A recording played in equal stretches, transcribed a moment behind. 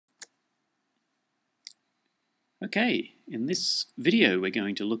Okay, in this video we're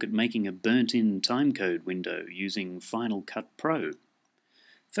going to look at making a burnt-in timecode window using Final Cut Pro.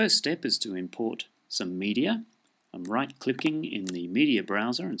 First step is to import some media. I'm right-clicking in the media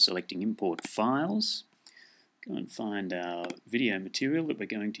browser and selecting Import Files. Go and find our video material that we're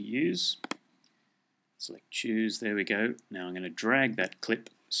going to use. Select Choose, there we go. Now I'm going to drag that clip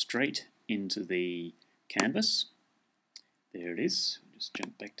straight into the canvas. There it is. Just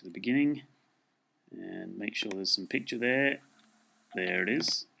jump back to the beginning and make sure there's some picture there. There it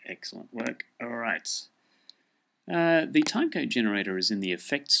is. Excellent work. Alright. The timecode generator is in the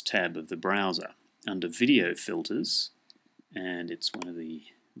Effects tab of the browser under Video Filters, and it's one of the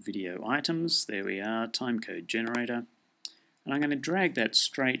video items. There we are, timecode generator. And I'm going to drag that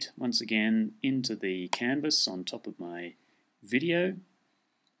straight once again into the canvas on top of my video.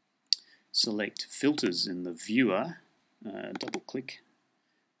 Select Filters in the viewer, double click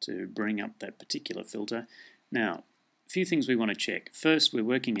to bring up that particular filter. Now, a few things we want to check. First, we're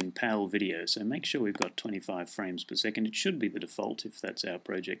working in PAL video, so make sure we've got 25 frames per second. It should be the default if that's our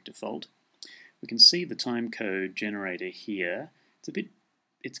project default. We can see the timecode generator here.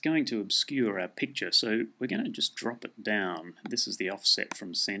 It's going to obscure our picture, so we're going to just drop it down. This is the offset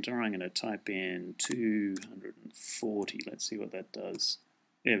from center. I'm going to type in 240. Let's see what that does.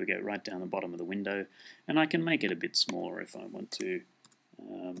 There we go, right down the bottom of the window. And I can make it a bit smaller if I want to.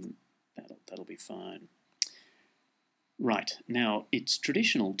 That'll be fine. Right, now it's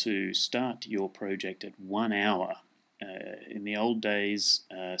traditional to start your project at 1 hour. In the old days,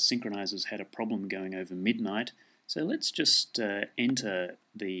 synchronizers had a problem going over midnight, so let's just enter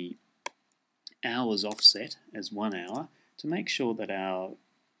the hours offset as 1 hour to make sure that our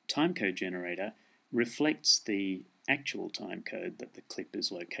timecode generator reflects the actual timecode that the clip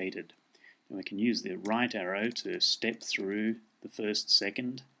is located. And we can use the right arrow to step through the first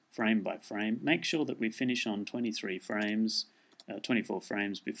second, frame by frame. Make sure that we finish on 24 frames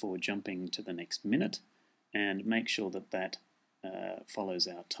before jumping to the next minute, and make sure that that follows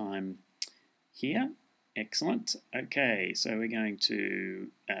our time here. Excellent. Okay, so we're going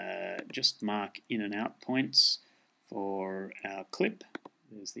to just mark in and out points for our clip.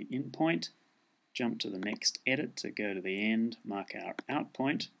 There's the in point. Jump to the next edit to go to the end, mark our out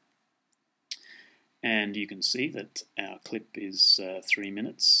point. And you can see that our clip is 3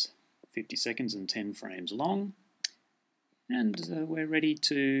 minutes, 50 seconds and 10 frames long. And we're ready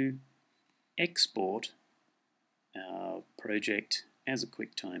to export our project as a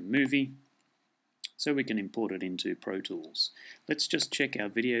QuickTime movie so we can import it into ProTools. Let's just check our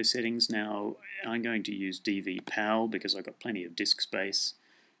video settings now. I'm going to use DV PAL because I've got plenty of disk space,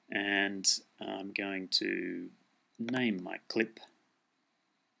 and I'm going to name my clip.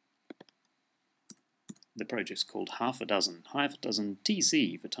 The project's called Half a Dozen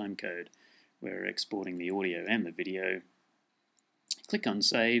TC for timecode. We're exporting the audio and the video. Click on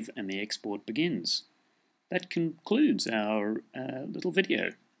Save and the export begins. That concludes our little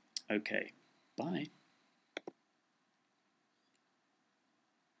video. Okay, bye.